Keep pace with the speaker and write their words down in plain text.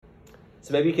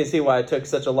So maybe you can see why I took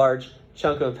such a large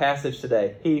chunk of a passage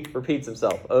today. He repeats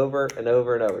himself over and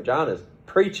over and over. John is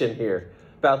preaching here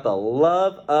about the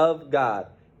love of God.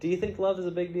 Do you think love is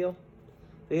a big deal?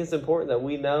 I think it's important that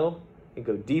we know and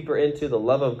go deeper into the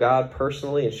love of God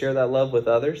personally and share that love with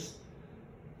others.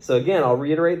 So again, I'll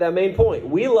reiterate that main point.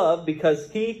 We love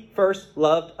because He first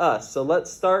loved us. So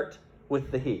let's start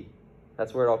with the He.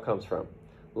 That's where it all comes from.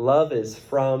 Love is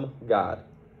from God.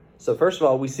 So first of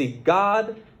all, we see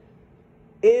God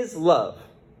is love.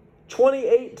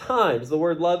 28 times the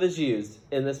word love is used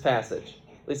in this passage,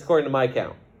 at least according to my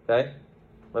count. Okay?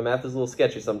 My math is a little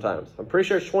sketchy sometimes. I'm pretty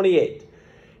sure it's 28.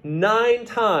 9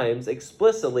 times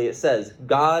explicitly it says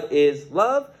God is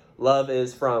love. Love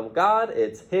is from God.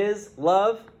 It's His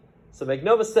love. So make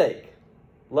no mistake,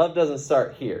 love doesn't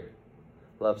start here.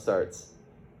 Love starts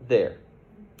there.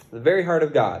 The very heart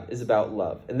of God is about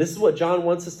love. And this is what John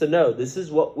wants us to know. This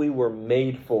is what we were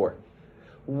made for.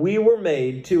 We were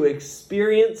made to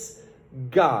experience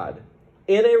God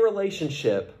in a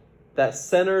relationship that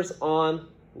centers on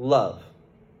love.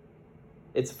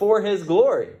 It's for His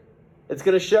glory. It's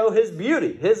going to show His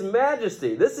beauty, His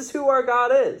majesty. This is who our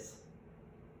God is.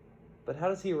 But how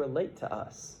does He relate to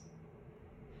us?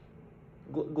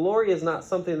 Glory is not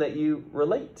something that you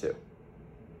relate to.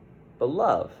 But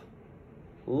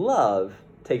love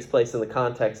takes place in the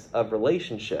context of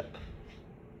relationship.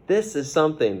 This is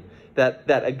something that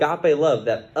agape love,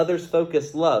 that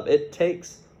others-focused love, it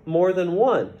takes more than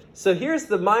one. So here's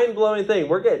the mind-blowing thing.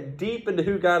 We're getting deep into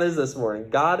who God is this morning.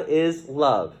 God is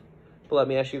love. But let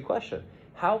me ask you a question.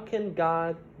 How can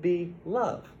God be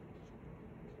love?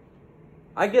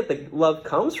 I get that love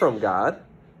comes from God,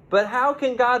 but how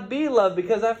can God be love?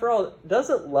 Because after all,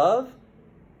 doesn't love,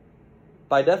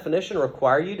 by definition,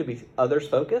 require you to be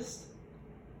others-focused?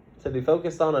 To be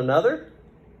focused on another?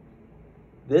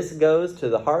 This goes to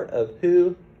the heart of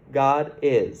who God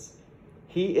is.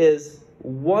 He is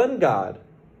one God,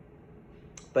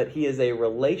 but He is a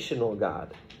relational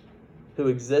God who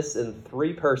exists in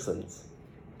 3 persons: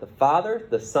 the Father,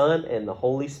 the Son, and the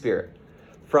Holy Spirit.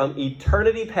 From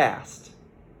eternity past,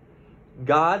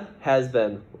 God has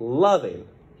been loving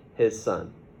His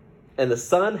Son, and the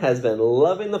Son has been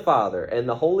loving the Father, and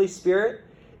the Holy Spirit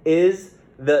is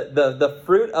the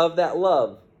fruit of that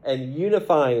love and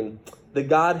unifying the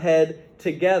Godhead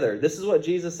together. This is what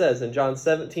Jesus says in John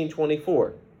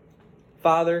 17:24.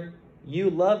 Father, you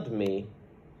loved me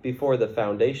before the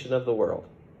foundation of the world.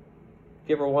 Have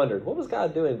you ever wondered, what was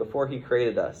God doing before He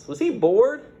created us? Was He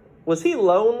bored? Was He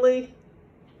lonely?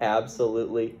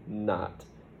 Absolutely not.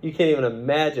 You can't even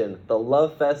imagine the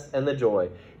love fest and the joy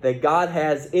that God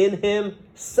has in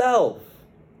Himself.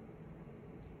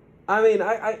 I mean,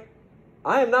 I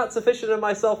am not sufficient in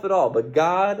myself at all, but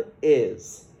God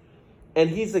is. And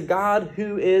He's a God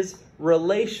who is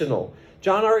relational.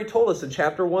 John already told us in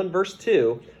chapter 1, verse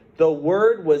 2, the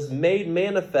Word was made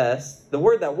manifest. The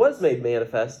Word that was made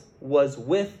manifest was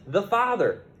with the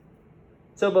Father.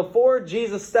 So before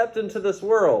Jesus stepped into this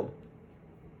world,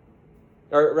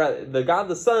 or rather, the God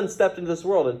the Son stepped into this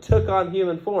world and took on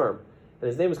human form, and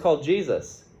His name is called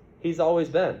Jesus, He's always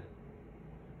been.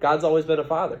 God's always been a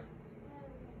Father.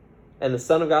 And the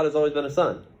Son of God has always been a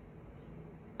Son.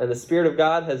 And the Spirit of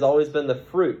God has always been the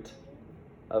fruit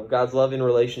of God's loving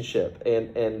relationship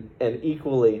and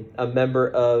equally a member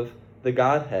of the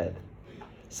Godhead.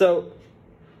 So,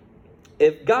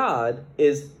 if God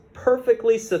is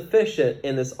perfectly sufficient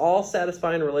in this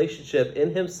all-satisfying relationship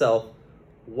in Himself,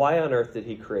 why on earth did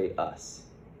He create us?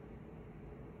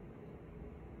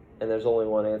 And there's only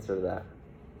one answer to that.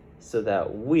 So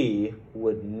that we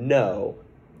would know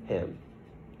Him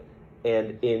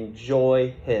and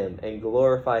enjoy Him and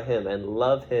glorify Him and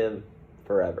love Him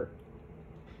forever.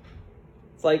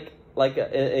 It's like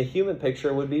a human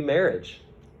picture would be marriage.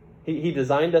 He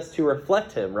designed us to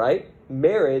reflect Him, right?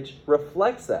 Marriage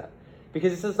reflects that.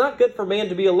 Because He says it's not good for man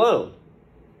to be alone.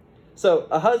 So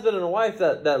a husband and a wife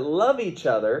that love each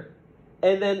other,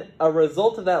 and then a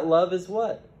result of that love is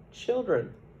what?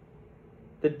 Children.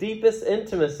 The deepest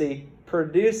intimacy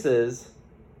produces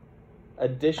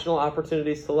additional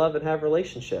opportunities to love and have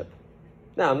relationship.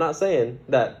 Now, I'm not saying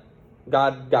that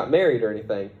God got married or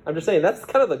anything. I'm just saying that's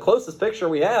kind of the closest picture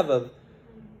we have of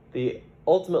the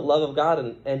ultimate love of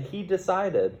God. And He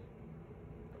decided,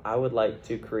 I would like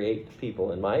to create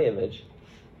people in my image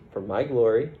for my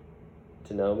glory,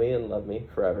 to know me and love me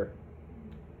forever.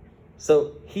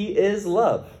 So He is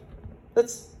love.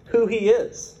 That's who He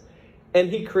is.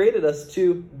 And He created us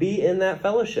to be in that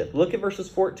fellowship. Look at verses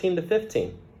 14 to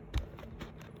 15.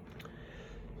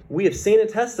 We have seen and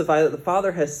testify that the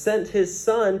Father has sent his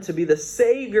Son to be the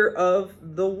Savior of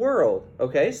the world.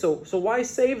 Okay, so why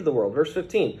save the world? Verse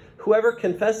 15. Whoever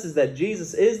confesses that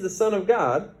Jesus is the Son of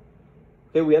God,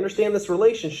 okay, we understand this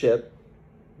relationship.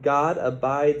 God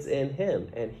abides in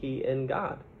him and he in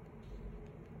God.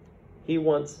 He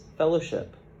wants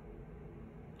fellowship.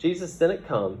 Jesus didn't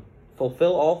come,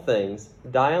 fulfill all things,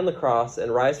 die on the cross,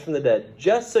 and rise from the dead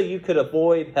just so you could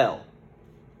avoid hell.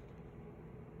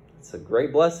 It's a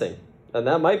great blessing. And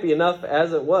that might be enough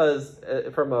as it was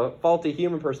from a faulty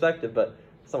human perspective, but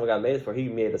that's not what God made us for. He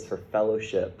made us for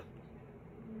fellowship.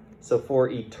 So for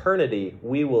eternity,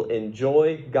 we will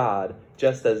enjoy God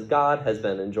just as God has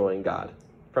been enjoying God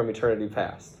from eternity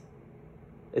past.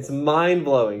 It's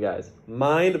mind-blowing, guys.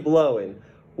 Mind-blowing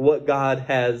what God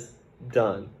has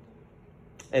done.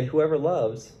 And whoever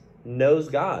loves knows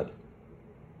God.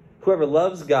 Whoever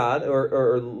loves God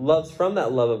or loves from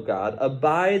that love of God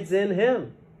abides in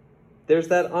him. There's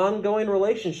that ongoing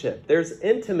relationship. There's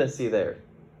intimacy there.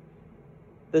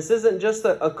 This isn't just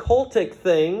a cultic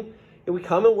thing. We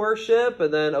come and worship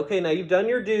and then, okay, now you've done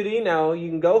your duty. Now you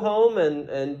can go home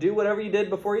and do whatever you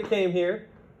did before you came here.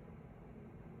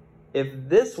 If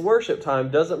this worship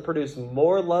time doesn't produce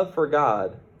more love for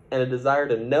God and a desire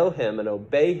to know him and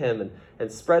obey him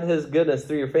and spread his goodness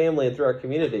through your family and through our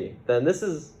community, then this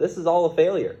is all a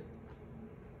failure.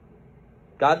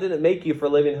 God didn't make you for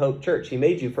Living Hope Church. He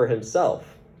made you for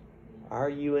himself. Are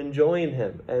you enjoying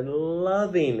him and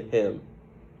loving him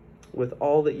with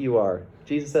all that you are?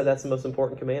 Jesus said that's the most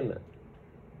important commandment.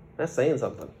 That's saying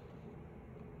something.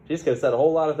 Jesus could have said a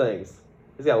whole lot of things.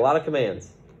 He's got a lot of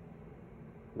commands.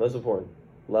 Most important,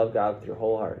 love God with your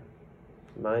whole heart,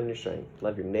 mind, and your strength.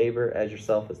 Love your neighbor as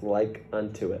yourself as like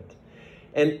unto it.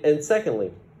 And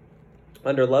secondly,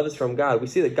 under love is from God, we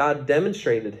see that God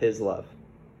demonstrated his love.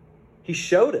 He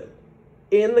showed it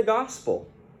in the gospel.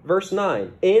 Verse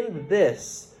 9, in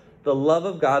this, the love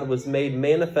of God was made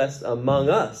manifest among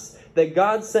us, that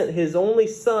God sent his only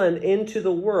Son into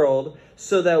the world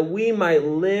so that we might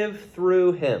live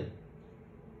through him.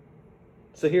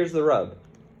 So here's the rub.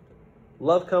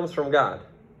 Love comes from God.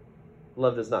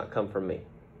 Love does not come from me.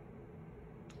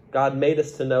 God made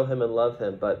us to know him and love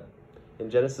him, but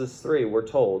in Genesis 3, we're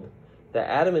told that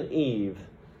Adam and Eve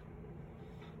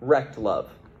wrecked love.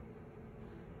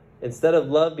 Instead of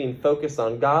love being focused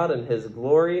on God and his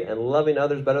glory and loving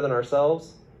others better than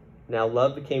ourselves, now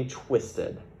love became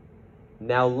twisted.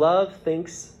 Now love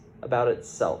thinks about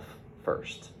itself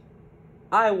first.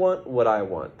 I want what I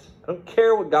want. I don't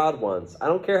care what God wants. I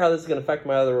don't care how this is going to affect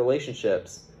my other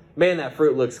relationships. Man, that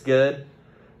fruit looks good.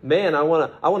 Man, I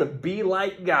want to be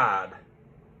like God.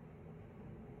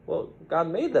 Well, God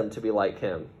made them to be like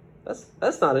him.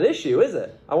 That's not an issue, is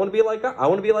it? I want to be like God. I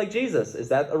want to be like Jesus. Is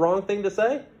that the wrong thing to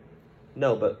say?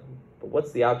 No, but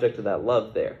what's the object of that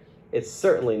love there? It's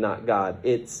certainly not God.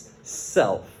 It's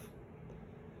self.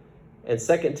 And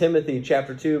 2 Timothy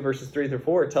chapter 2, verses 3 through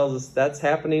 4 tells us that's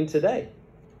happening today.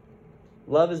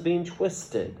 Love is being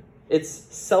twisted. It's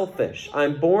selfish.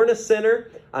 I'm born a sinner.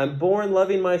 I'm born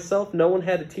loving myself. No one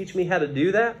had to teach me how to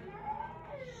do that.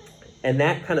 And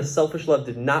that kind of selfish love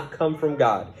did not come from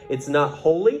God. It's not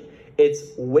holy.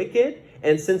 It's wicked.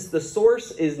 And since the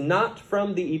source is not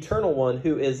from the eternal one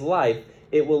who is life,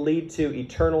 it will lead to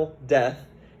eternal death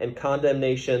and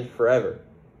condemnation forever.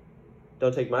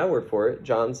 Don't take my word for it.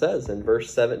 John says in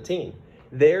verse 17,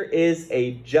 there is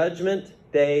a judgment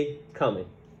day coming.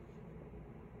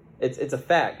 It's a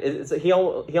fact. He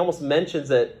almost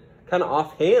mentions it kind of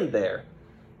offhand there.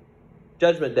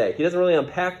 Judgment day. He doesn't really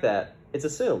unpack that. It's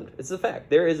assumed. It's a fact.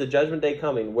 There is a judgment day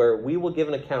coming where we will give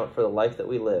an account for the life that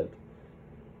we lived.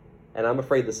 And I'm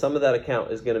afraid the sum of that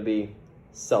account is going to be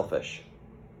selfish,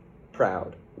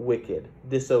 proud, wicked,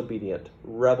 disobedient,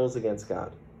 rebels against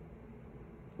God.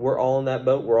 We're all in that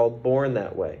boat. We're all born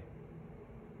that way.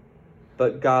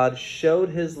 But God showed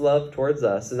his love towards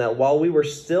us, and that while we were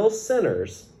still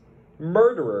sinners,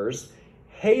 murderers,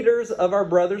 haters of our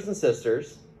brothers and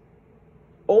sisters,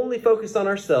 only focused on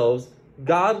ourselves,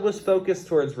 God was focused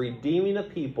towards redeeming a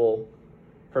people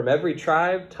from every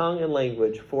tribe, tongue, and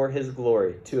language for his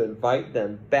glory, to invite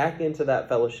them back into that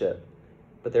fellowship.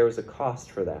 But there was a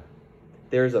cost for that.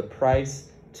 There's a price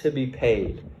to be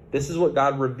paid. This is what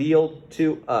God revealed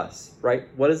to us, right?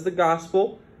 What is the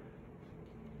gospel?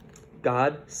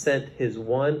 God sent his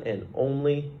one and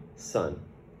only Son.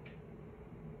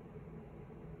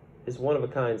 His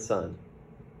one-of-a-kind Son.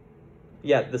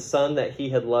 Yet the Son that he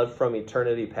had loved from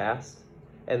eternity past,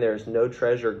 and there's no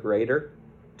treasure greater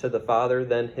to the Father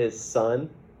than his Son.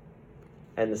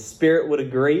 And the Spirit would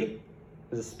agree,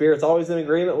 because the Spirit's always in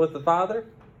agreement with the Father.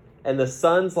 And the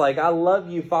Son's like, I love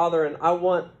you, Father, and I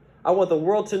want I want the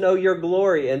world to know your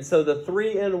glory. And so the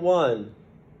 3 in 1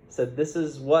 said this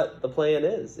is what the plan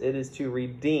is. It is to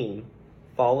redeem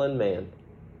fallen man,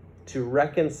 to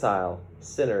reconcile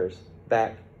sinners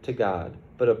back to God.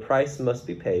 But a price must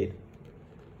be paid.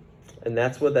 And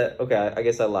that's what that, okay, I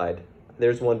guess I lied.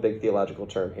 There's one big theological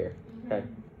term here. Okay,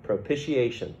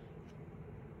 propitiation.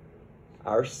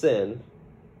 Our sin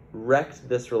wrecked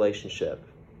this relationship.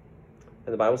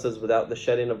 And the Bible says without the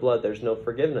shedding of blood, there's no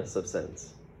forgiveness of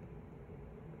sins.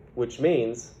 Which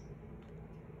means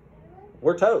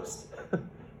we're toast.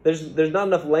 There's not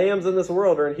enough lambs in this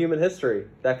world or in human history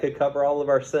that could cover all of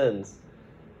our sins.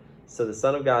 So the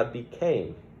Son of God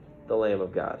became the Lamb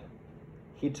of God.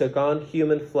 He took on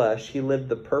human flesh. He lived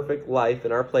the perfect life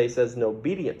in our place as an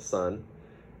obedient son,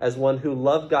 as one who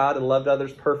loved God and loved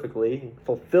others perfectly,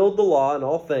 fulfilled the law in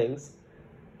all things,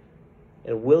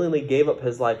 and willingly gave up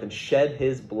his life and shed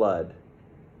his blood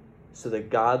so that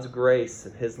God's grace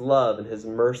and his love and his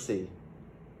mercy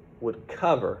would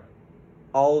cover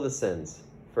all of the sins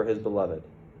for his beloved.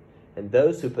 And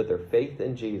those who put their faith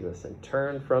in Jesus and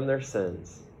turn from their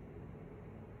sins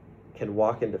can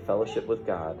walk into fellowship with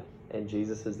God, and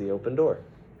Jesus is the open door.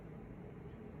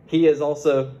 He is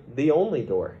also the only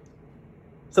door.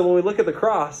 So when we look at the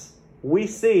cross, we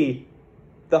see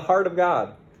the heart of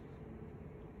God.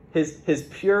 His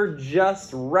pure,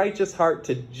 just, righteous heart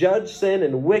to judge sin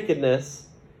and wickedness.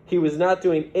 He was not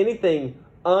doing anything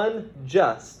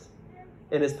unjust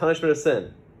in his punishment of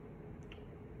sin.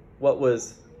 What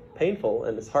was painful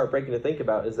and is heartbreaking to think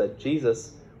about is that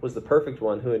Jesus was the perfect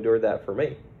one who endured that for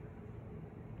me.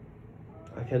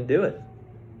 I couldn't do it.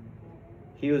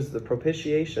 He was the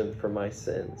propitiation for my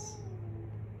sins.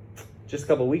 Just a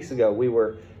couple weeks ago, we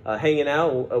were hanging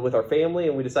out with our family,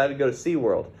 and we decided to go to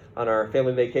SeaWorld on our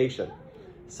family vacation.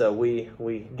 So we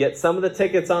get some of the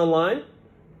tickets online,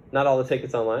 not all the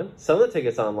tickets online, some of the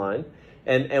tickets online,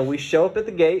 and we show up at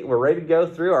the gate. We're ready to go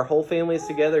through. Our whole family is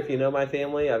together. If you know my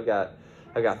family, I've got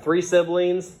 3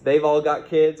 siblings. They've all got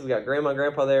kids. We got grandma and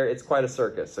grandpa there. It's quite a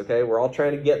circus, okay? We're all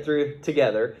trying to get through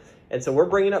together. And so we're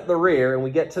bringing up the rear, and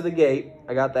we get to the gate.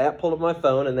 I got the app pulled up on my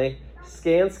phone, and they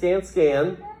scan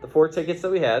the 4 tickets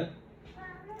that we had.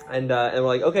 And we're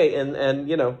like, okay, and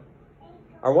you know,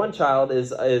 our one child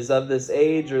is of this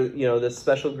age, or you know, this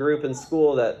special group in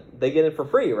school that they get in for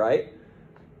free, right?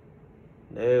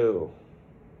 No,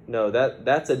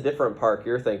 that's a different park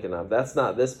you're thinking of. That's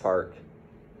not this park.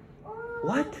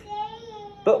 What?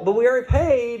 But we already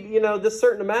paid, you know, this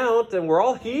certain amount, and we're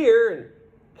all here, and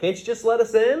can't you just let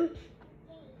us in?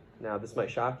 Now, this might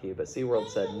shock you, but SeaWorld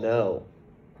said, no,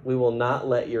 we will not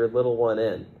let your little one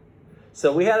in.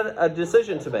 So we had a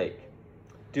decision to make.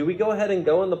 Do we go ahead and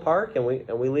go in the park and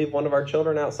we leave one of our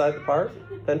children outside the park,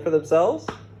 fend for themselves?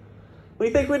 We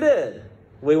think we did.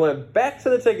 We went back to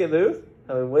the ticket booth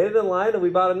and we waited in line, and we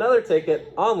bought another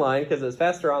ticket online because it was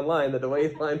faster online than to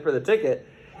wait in line for the ticket.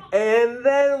 And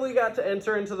then we got to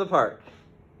enter into the park.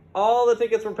 All the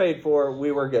tickets were paid for.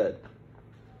 We were good.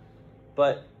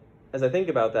 But as I think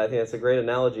about that, I think that's a great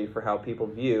analogy for how people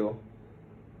view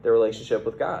their relationship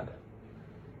with God.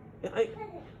 You're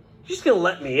just going to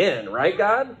let me in, right,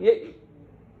 God?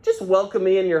 Just welcome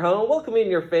me in your home. Welcome me in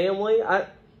your family. I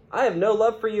have no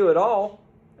love for you at all.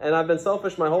 And I've been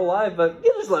selfish my whole life, but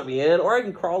you just let me in. Or I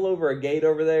can crawl over a gate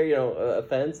over there, you know, a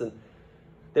fence. And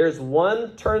there's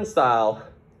one turnstile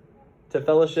to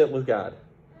fellowship with God.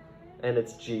 And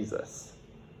it's Jesus.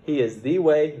 He is the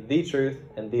way, the truth,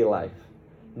 and the life.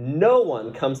 No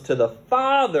one comes to the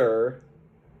Father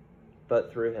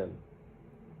but through him.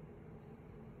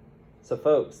 So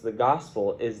folks, the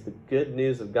gospel is the good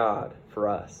news of God for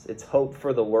us. It's hope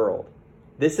for the world.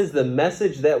 This is the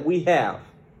message that we have.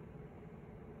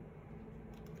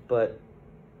 But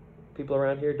people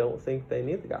around here don't think they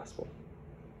need the gospel.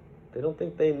 They don't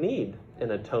think they need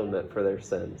an atonement for their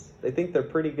sins. They think they're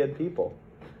pretty good people.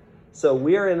 So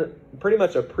we are in pretty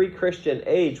much a pre-Christian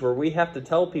age where we have to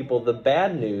tell people the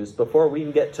bad news before we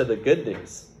can get to the good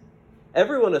news.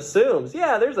 Everyone assumes,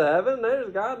 yeah, there's a heaven, there's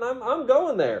a God, and I'm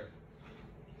going there.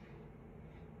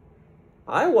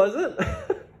 I wasn't.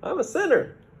 I'm a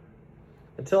sinner.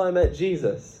 Until I met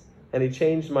Jesus, and he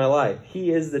changed my life.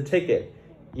 He is the ticket.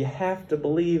 You have to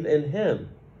believe in him.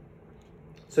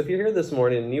 So if you're here this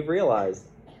morning and you've realized,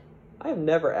 I have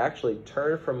never actually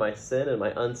turned from my sin and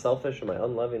my unselfish and my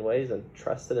unloving ways and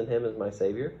trusted in him as my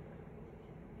Savior,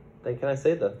 then can I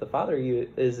say that the Father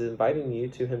is inviting you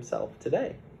to himself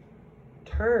today.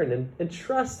 Turn and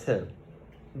trust him.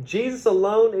 Jesus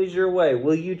alone is your way.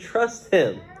 Will you trust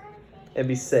him and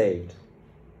be saved?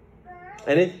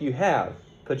 And if you have,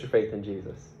 put your faith in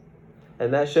Jesus.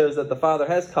 And that shows that the Father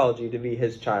has called you to be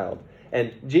his child.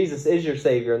 and Jesus is your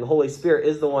Savior, and the Holy Spirit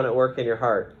is the one at work in your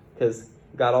heart, because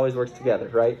God always works together,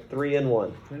 right? 3 in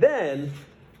 1. Then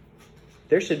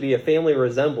there should be a family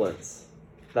resemblance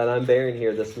that I'm bearing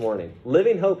here this morning.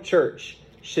 Living Hope Church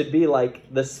should be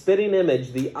like the spitting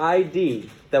image, the ID,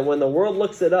 that when the world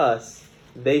looks at us,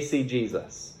 they see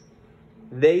Jesus.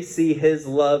 They see his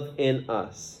love in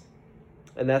us.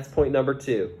 And that's point number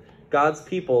 2. God's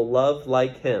people love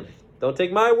like him. Don't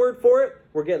take my word for it.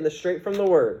 We're getting this straight from the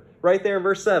word. Right there in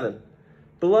verse 7.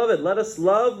 Beloved, let us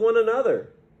love one another,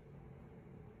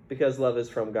 because love is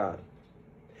from God.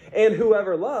 And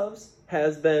whoever loves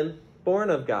has been born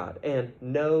of God and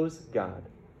knows God.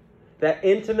 That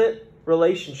intimate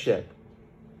relationship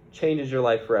changes your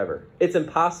life forever. It's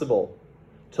impossible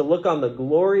to look on the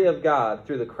glory of God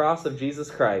through the cross of Jesus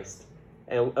Christ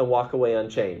and walk away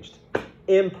unchanged.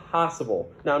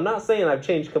 Impossible. Now, I'm not saying I've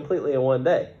changed completely in one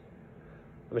day.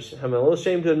 I'm a little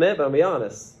ashamed to admit, but I'll be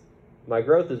honest. My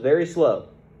growth is very slow.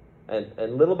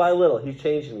 And little by little, he's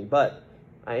changing me. But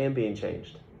I am being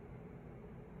changed.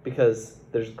 Because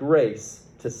there's grace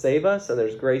to save us, and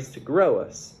there's grace to grow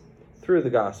us through the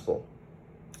gospel.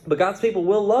 But God's people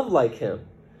will love like him,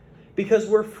 because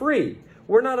we're free.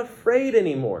 We're not afraid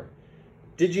anymore.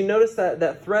 Did you notice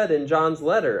that thread in John's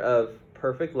letter of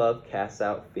perfect love casts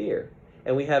out fear?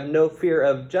 And we have no fear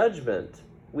of judgment.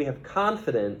 We have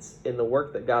confidence in the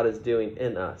work that God is doing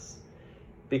in us.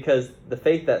 Because the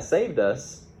faith that saved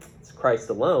us, it's Christ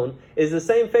alone, is the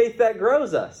same faith that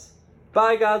grows us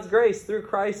by God's grace through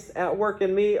Christ at work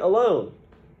in me alone.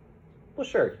 Well,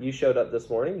 sure, you showed up this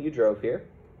morning. You drove here.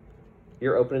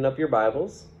 You're opening up your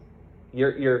Bibles.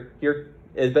 You're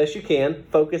as best you can,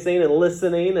 focusing and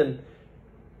listening,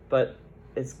 but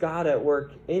it's God at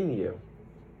work in you.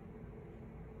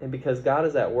 And because God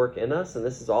is at work in us, and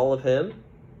this is all of him,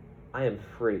 I am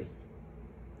free.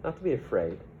 Not to be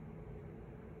afraid.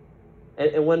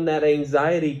 And when that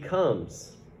anxiety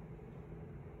comes,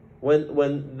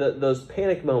 when those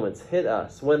panic moments hit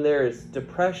us, when there is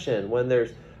depression, when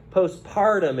there's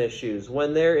postpartum issues,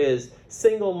 when there is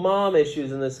single mom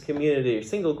issues in this community, or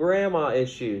single grandma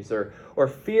issues, or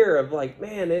fear of like,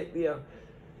 man,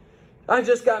 I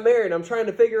just got married, I'm trying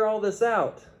to figure all this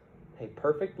out. Hey,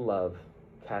 perfect love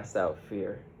casts out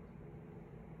fear.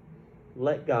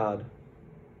 Let God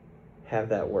have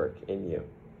that work in you.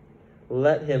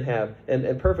 Let him have,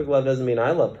 and perfect love doesn't mean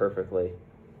I love perfectly.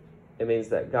 It means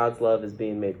that God's love is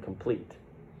being made complete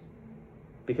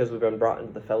because we've been brought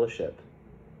into the fellowship.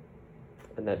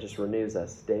 And that just renews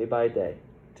us day by day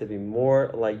to be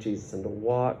more like Jesus and to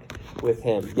walk with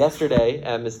him. Yesterday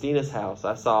at Miss Dina's house,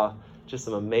 I saw just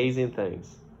some amazing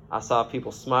things. I saw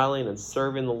people smiling and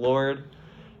serving the Lord.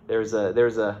 There's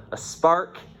a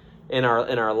spark in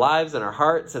our lives and our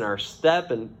hearts and our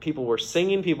step, and people were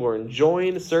singing, people were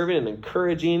enjoying serving and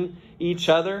encouraging each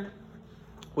other,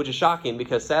 which is shocking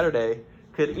because Saturday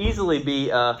could easily be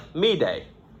a me day.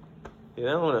 You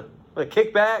know, I want to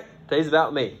kick back. Today's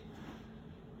about me.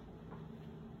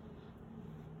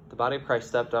 The body of Christ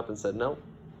stepped up and said, no,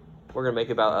 we're going to make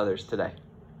it about others today.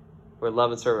 We're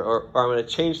love and service, or I'm going to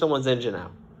change someone's engine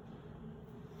out.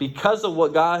 Because of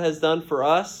what God has done for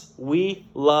us, we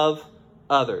love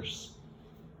others.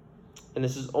 And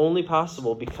this is only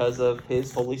possible because of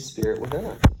his Holy Spirit within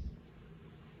us.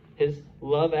 His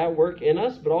love at work in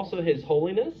us, but also his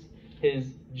holiness, his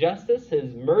justice,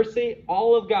 his mercy,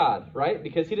 all of God, right?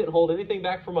 Because he didn't hold anything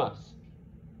back from us.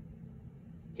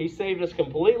 He saved us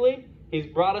completely. He's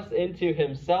brought us into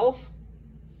himself.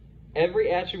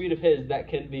 Every attribute of his that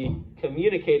can be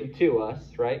communicated to us,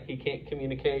 right? He can't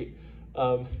communicate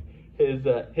his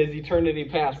eternity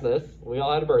pastness. We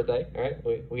all had a birthday,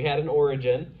 right? We had an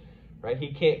origin, right?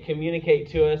 He can't communicate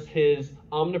to us his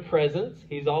omnipresence.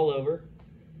 He's all over.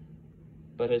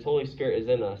 But his Holy Spirit is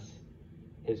in us.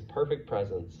 His perfect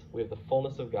presence. We have the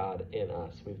fullness of God in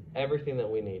us. We have everything that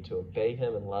we need to obey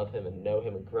him and love him and know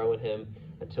him and grow in him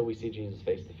until we see Jesus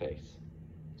face to face.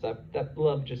 So that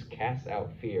love just casts out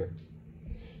fear.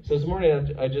 So this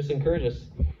morning I just encourage us,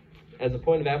 as a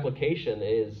point of application,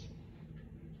 is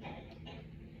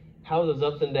how have those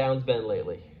ups and downs been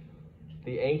lately?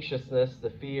 The anxiousness,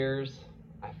 the fears,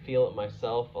 I feel it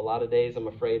myself. A lot of days I'm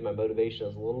afraid my motivation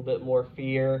is a little bit more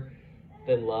fear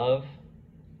than love.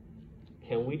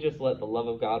 Can we just let the love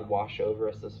of God wash over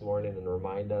us this morning and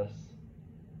remind us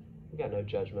we got no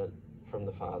judgment from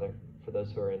the Father for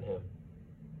those who are in him.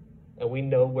 And we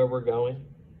know where we're going.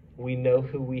 We know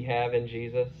who we have in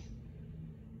Jesus.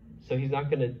 So he's not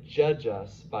going to judge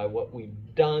us by what we've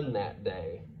done that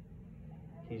day.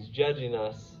 He's judging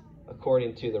us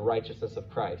according to the righteousness of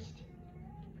Christ.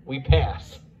 We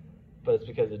pass, but it's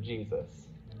because of Jesus.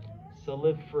 So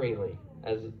live freely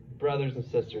as brothers and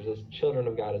sisters, as children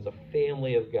of God, as a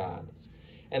family of God.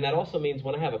 And that also means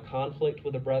when I have a conflict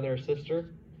with a brother or sister,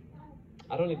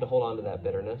 I don't need to hold on to that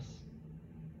bitterness.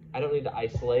 I don't need to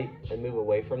isolate and move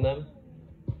away from them.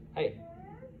 Hey,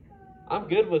 I'm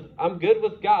good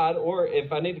with God, or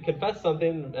if I need to confess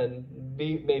something and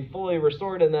be made fully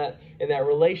restored in that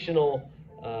relational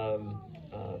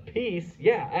peace,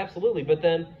 yeah, absolutely. But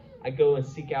then I go and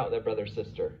seek out that brother or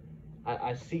sister.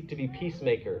 I seek to be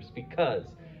peacemakers because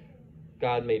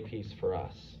God made peace for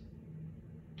us.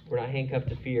 We're not handcuffed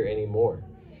to fear anymore.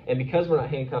 And because we're not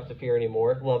handcuffed to fear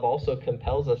anymore, love also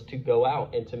compels us to go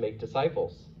out and to make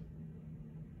disciples.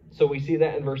 So we see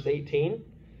that in verse 18.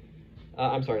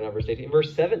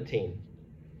 Verse 17.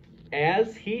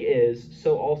 As he is,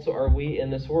 so also are we in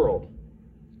this world.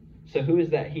 So who is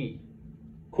that he?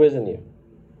 Quizzing you.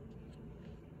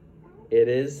 It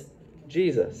is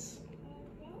Jesus.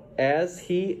 As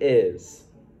he is.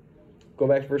 Go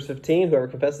back to verse 15. Whoever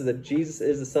confesses that Jesus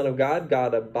is the Son of God,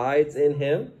 God abides in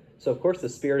him. So, of course, the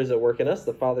Spirit is at work in us.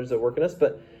 The Father is at work in us.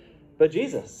 But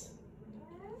Jesus.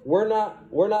 We're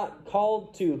not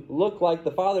called to look like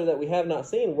the Father that we have not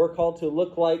seen. We're called to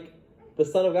look like the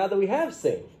Son of God that we have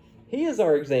seen. He is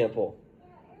our example.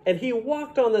 And he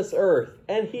walked on this earth.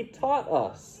 And he taught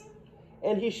us.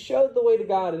 And he showed the way to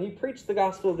God. And he preached the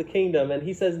gospel of the kingdom. And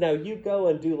he says, now you go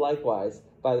and do likewise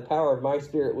by the power of my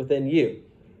Spirit within you.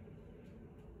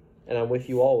 And I'm with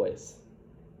you always.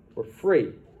 We're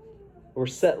free. We're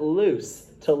set loose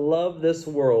to love this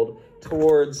world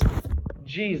towards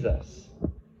Jesus.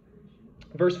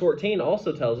 Verse 14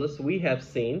 also tells us we have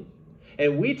seen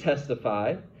and we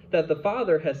testify that the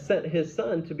Father has sent his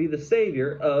Son to be the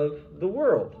Savior of the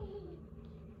world.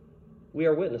 We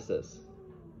are witnesses.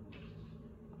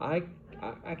 I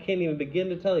can't even begin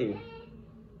to tell you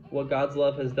what God's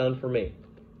love has done for me.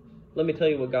 Let me tell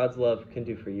you what God's love can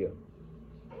do for you.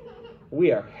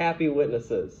 We are happy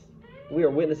witnesses. We are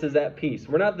witnesses at peace.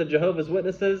 We're not the Jehovah's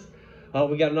Witnesses. Oh,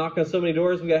 we got to knock on so many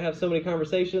doors. We got to have so many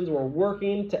conversations. We're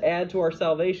working to add to our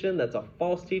salvation. That's a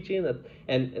false teaching.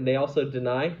 And they also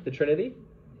deny the Trinity.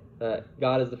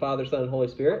 God is the Father, Son, and Holy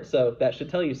Spirit. So that should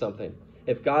tell you something.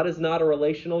 If God is not a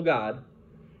relational God,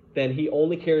 then he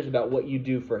only cares about what you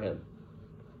do for him.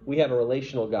 We have a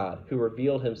relational God who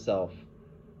revealed himself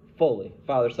fully,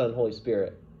 Father, Son, and Holy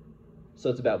Spirit. So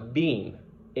it's about being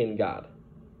in God,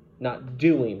 not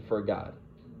doing for God.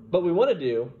 But we want to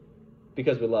do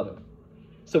because we love him.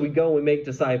 So we go and we make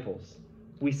disciples.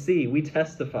 We see, we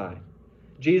testify.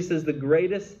 Jesus is the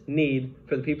greatest need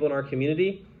for the people in our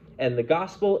community, and the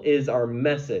gospel is our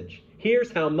message.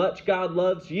 Here's how much God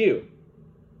loves you.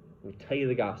 Let me tell you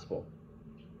the gospel.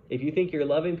 If you think you're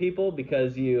loving people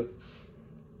because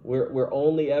we're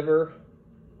only ever,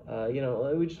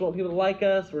 we just want people to like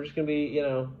us. We're just going to be,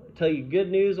 tell you good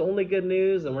news, only good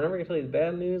news, and we're never going to tell you the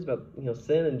bad news about,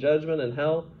 sin and judgment and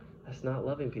hell. That's not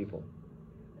loving people.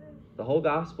 The whole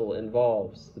gospel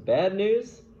involves the bad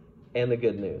news and the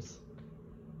good news.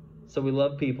 So we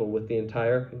love people with the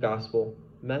entire gospel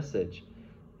message.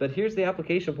 But here's the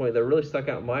application point that really stuck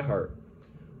out in my heart.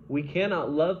 We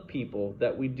cannot love people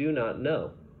that we do not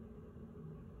know.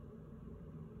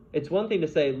 It's one thing to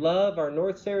say, love our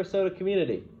North Sarasota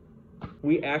community.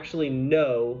 We actually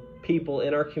know people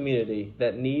in our community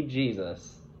that need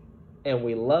Jesus, and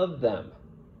we love them.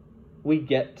 We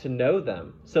get to know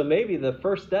them. So maybe the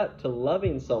first step to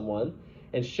loving someone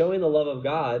and showing the love of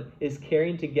God is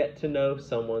caring to get to know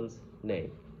someone's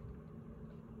name.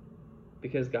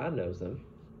 Because God knows them.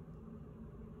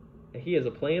 And he has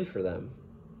a plan for them.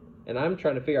 And I'm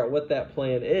trying to figure out what that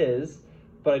plan is.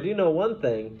 But I do know one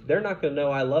thing. They're not going to know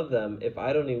I love them if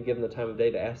I don't even give them the time of day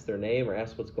to ask their name or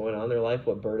ask what's going on in their life,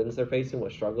 what burdens they're facing,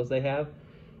 what struggles they have.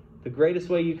 The greatest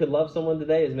way you could love someone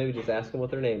today is maybe just ask them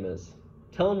what their name is.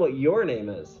 Tell them what your name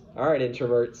is. All right,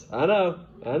 introverts. I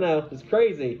know. It's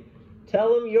crazy.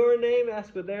 Tell them your name,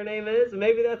 ask what their name is, and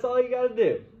maybe that's all you got to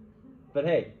do. But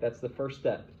hey, that's the first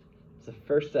step. It's the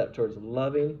first step towards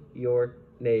loving your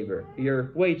neighbor,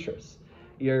 your waitress,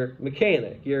 your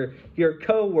mechanic, your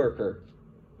co-worker.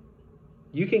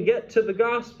 You can get to the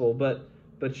gospel, but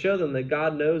show them that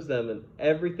God knows them and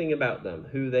everything about them,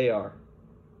 who they are,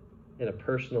 in a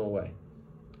personal way.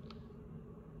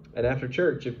 And after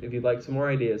church, if you'd like some more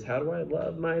ideas, how do I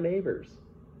love my neighbors?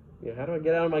 How do I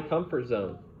get out of my comfort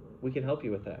zone? We can help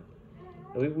you with that.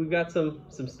 And we've got some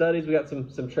studies, we got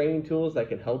some training tools that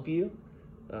can help you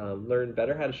learn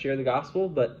better how to share the gospel.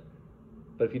 But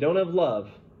if you don't have love,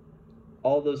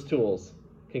 all those tools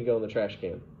can go in the trash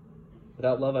can.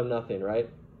 Without love, I'm nothing, right?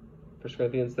 1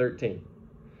 Corinthians 13.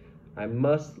 I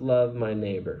must love my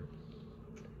neighbor.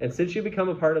 And since you become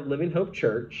a part of Living Hope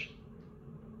Church,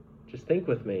 Just think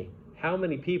with me. How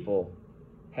many people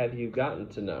have you gotten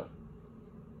to know?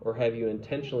 Or have you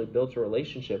intentionally built a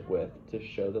relationship with to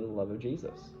show them the love of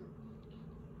Jesus?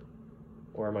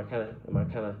 Or am I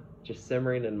kind of just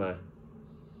simmering in my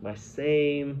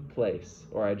same place?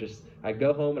 Or I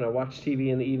go home and I watch TV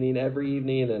in the evening every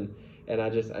evening and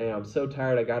I'm so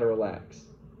tired I gotta relax.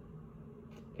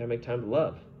 Gotta make time to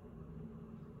love.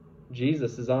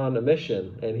 Jesus is on a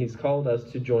mission and he's called us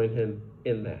to join him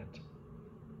in that.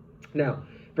 Now,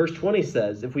 verse 20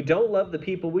 says, if we don't love the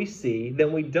people we see,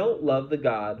 then we don't love the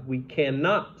God we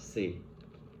cannot see.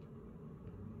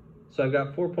 So I've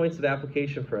got 4 points of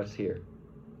application for us here.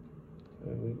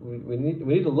 We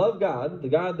need to love God, the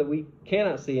God that we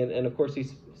cannot see, and of course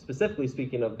he's specifically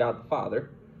speaking of God the Father.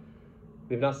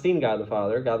 We've not seen God the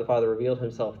Father. God the Father revealed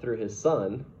himself through his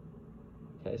Son.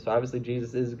 Okay, so obviously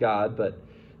Jesus is God, but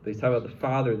he's talking about the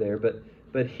Father there.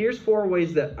 But here's 4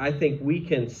 ways that I think we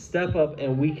can step up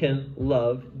and we can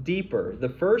love deeper. The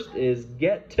first is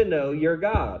get to know your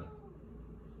God.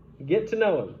 Get to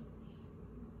know him.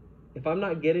 If I'm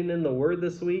not getting in the Word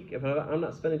this week, if I'm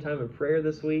not spending time in prayer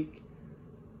this week,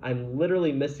 I'm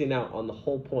literally missing out on the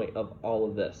whole point of all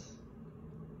of this.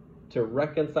 To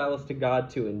reconcile us to God,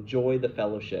 to enjoy the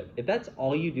fellowship. If that's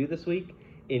all you do this week,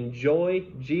 enjoy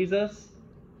Jesus,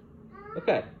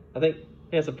 okay, I think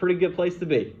it's a pretty good place to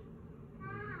be.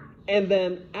 And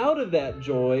then out of that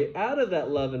joy, out of that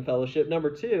love and fellowship,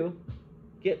 number 2,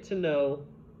 get to know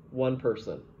one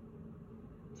person.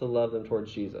 To love them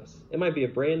towards Jesus. It might be a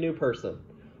brand new person.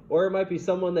 Or it might be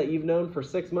someone that you've known for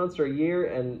 6 months or a year,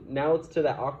 and now it's to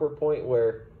that awkward point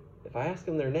where if I ask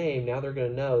them their name, now they're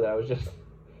going to know that I was just...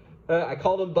 I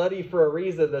called him buddy for a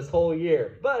reason this whole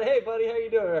year. But hey, buddy, how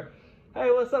you doing? Or,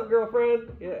 hey, what's up,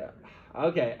 girlfriend? Yeah.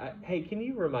 Okay. Hey, can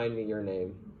you remind me your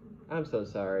name? I'm so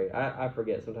sorry. I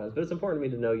forget sometimes, but it's important to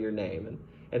me to know your name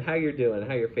and how you're doing,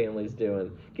 how your family's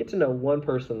doing. Get to know one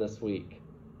person this week.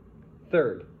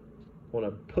 Third, I want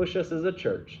to push us as a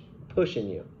church, pushing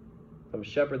you. I'm a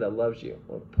shepherd that loves you.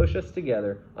 I want to push us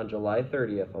together on July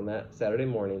 30th, on that Saturday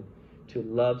morning, to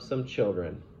love some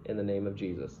children in the name of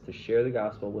Jesus, to share the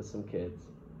gospel with some kids,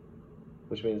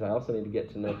 which means I also need to get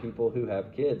to know people who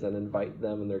have kids and invite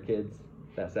them and their kids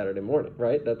that Saturday morning,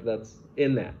 right? That's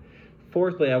in that.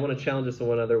 Fourthly, I want to challenge us in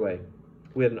one other way.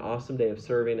 We had an awesome day of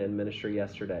serving and ministry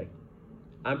yesterday.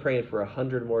 I'm praying for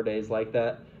 100 more days like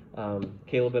that.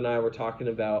 Caleb and I were talking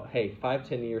about, hey,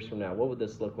 5-10 years from now, what would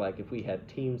this look like if we had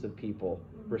teams of people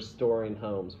restoring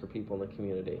homes for people in the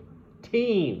community?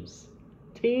 Teams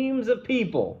of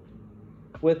people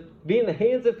with being the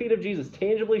hands and feet of Jesus,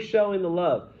 tangibly showing the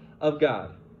love of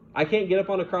God. I can't get up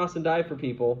on a cross and die for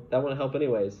people. That wouldn't help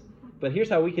anyways. But here's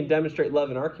how we can demonstrate love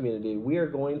in our community. We are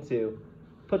going to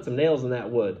put some nails in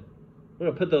that wood. We're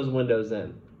going to put those windows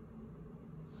in.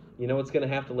 You know what's going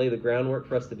to have to lay the groundwork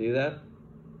for us to do that?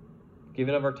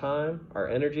 Giving of our time, our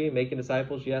energy, making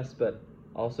disciples, yes, but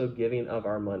also giving of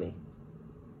our money.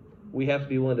 We have to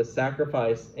be willing to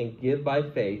sacrifice and give by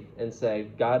faith and say,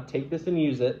 God, take this and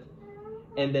use it.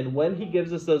 And then when he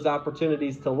gives us those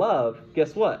opportunities to love,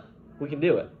 guess what? We can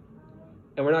do it.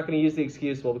 And we're not going to use the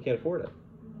excuse, well, we can't afford it.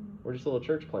 We're just a little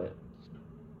church plant.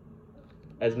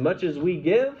 As much as we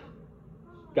give,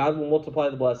 God will multiply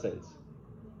the blessings.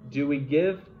 Do we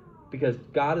give because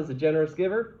God is a generous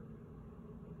giver?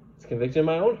 It's convicting in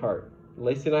my own heart.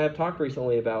 Lacey and I have talked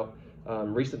recently about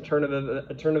recent turn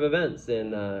of events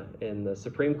in the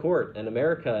Supreme Court in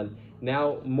America, and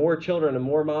now more children and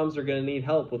more moms are going to need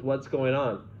help with what's going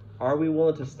on. Are we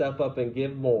willing to step up and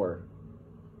give more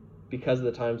because of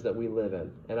the times that we live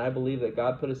in? And I believe that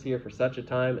God put us here for such a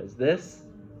time as this.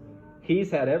 He's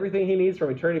had everything he needs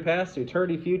from eternity past to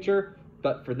eternity future,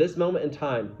 but for this moment in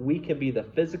time, we can be the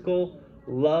physical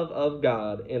love of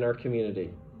God in our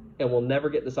community. And we'll never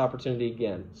get this opportunity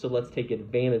again. So let's take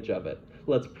advantage of it.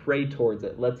 Let's pray towards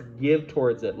it. Let's give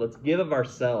towards it. Let's give of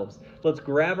ourselves. Let's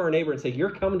grab our neighbor and say, you're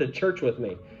coming to church with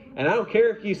me. And I don't care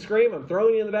if you scream, I'm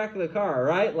throwing you in the back of the car,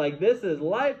 right? Like, this is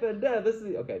life and death.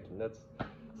 Okay, that's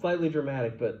slightly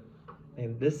dramatic, but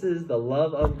and this is the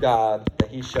love of God that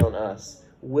he's shown us.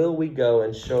 Will we go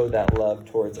and show that love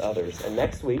towards others? And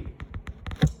next week,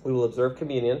 we will observe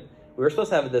communion. We were supposed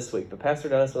to have it this week, but Pastor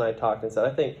Dennis and I talked and said,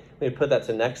 I think we need to put that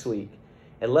to next week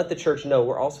and let the church know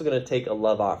we're also going to take a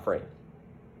love offering.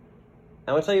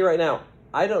 I'm going to tell you right now,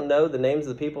 I don't know the names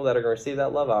of the people that are going to receive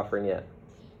that love offering yet,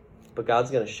 but God's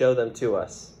going to show them to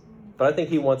us. But I think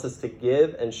he wants us to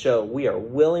give and show we are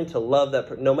willing to love that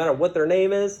person, no matter what their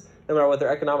name is, no matter what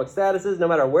their economic status is, no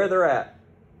matter where they're at.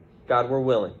 God, we're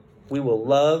willing. We will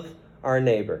love our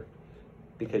neighbor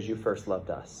because you first loved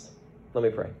us. Let me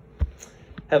pray.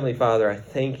 Heavenly Father, I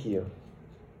thank you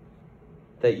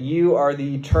that you are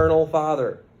the eternal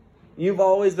Father. You've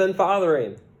always been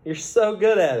fathering. You're so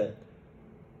good at it.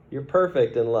 You're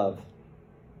perfect in love.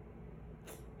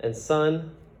 And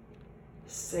Son,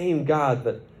 same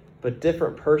God, but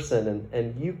different person,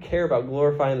 and you care about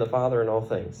glorifying the Father in all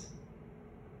things.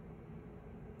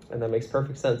 And that makes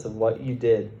perfect sense of what you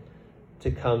did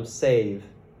to come save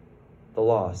the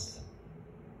lost.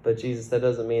 But Jesus, that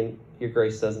doesn't mean your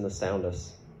grace doesn't astound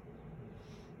us.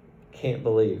 Can't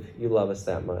believe you love us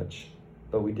that much,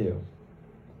 but we do.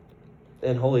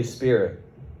 And Holy Spirit,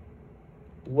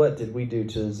 what did we do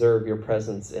to deserve your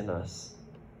presence in us?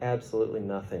 Absolutely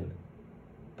nothing.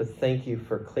 But thank you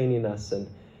for cleaning us and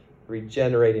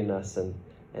regenerating us and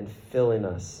filling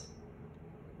us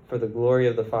for the glory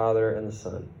of the Father and the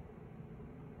Son.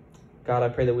 God, I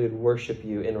pray that we would worship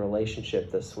you in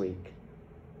relationship this week.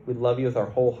 We'd love you with our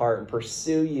whole heart and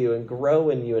pursue you and grow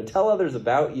in you and tell others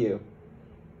about you.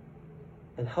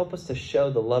 And help us to show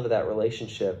the love of that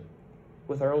relationship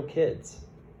with our own kids,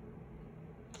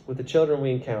 with the children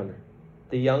we encounter,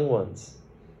 the young ones,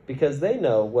 because they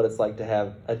know what it's like to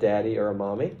have a daddy or a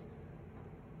mommy.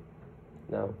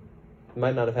 Now, you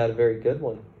might not have had a very good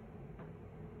one,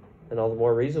 and all the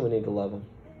more reason we need to love them.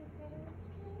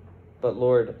 But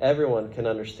Lord, everyone can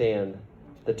understand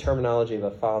the terminology of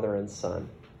a father and son.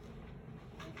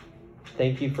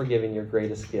 Thank you for giving your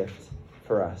greatest gift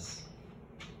for us.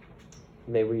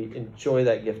 May we enjoy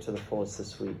that gift to the fullest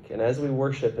this week. And as we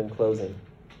worship in closing,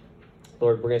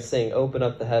 Lord, we're going to sing, Open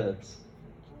Up the Heavens.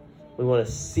 We want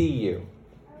to see you.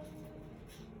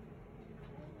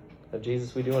 Now,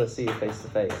 Jesus, we do want to see you face to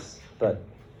face, but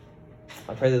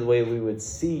I pray that the way we would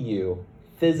see you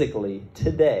physically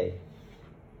today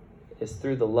is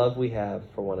through the love we have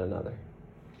for one another.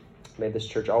 May this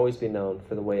church always be known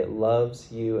for the way it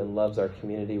loves you and loves our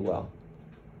community well.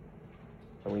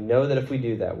 And we know that if we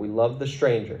do that, we love the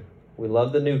stranger, we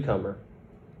love the newcomer,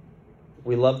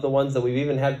 we love the ones that we've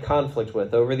even had conflict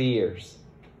with over the years,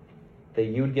 that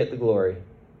you would get the glory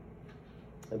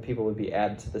and people would be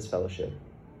added to this fellowship.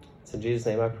 It's in Jesus'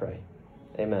 name I pray.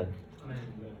 Amen.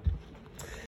 Amen.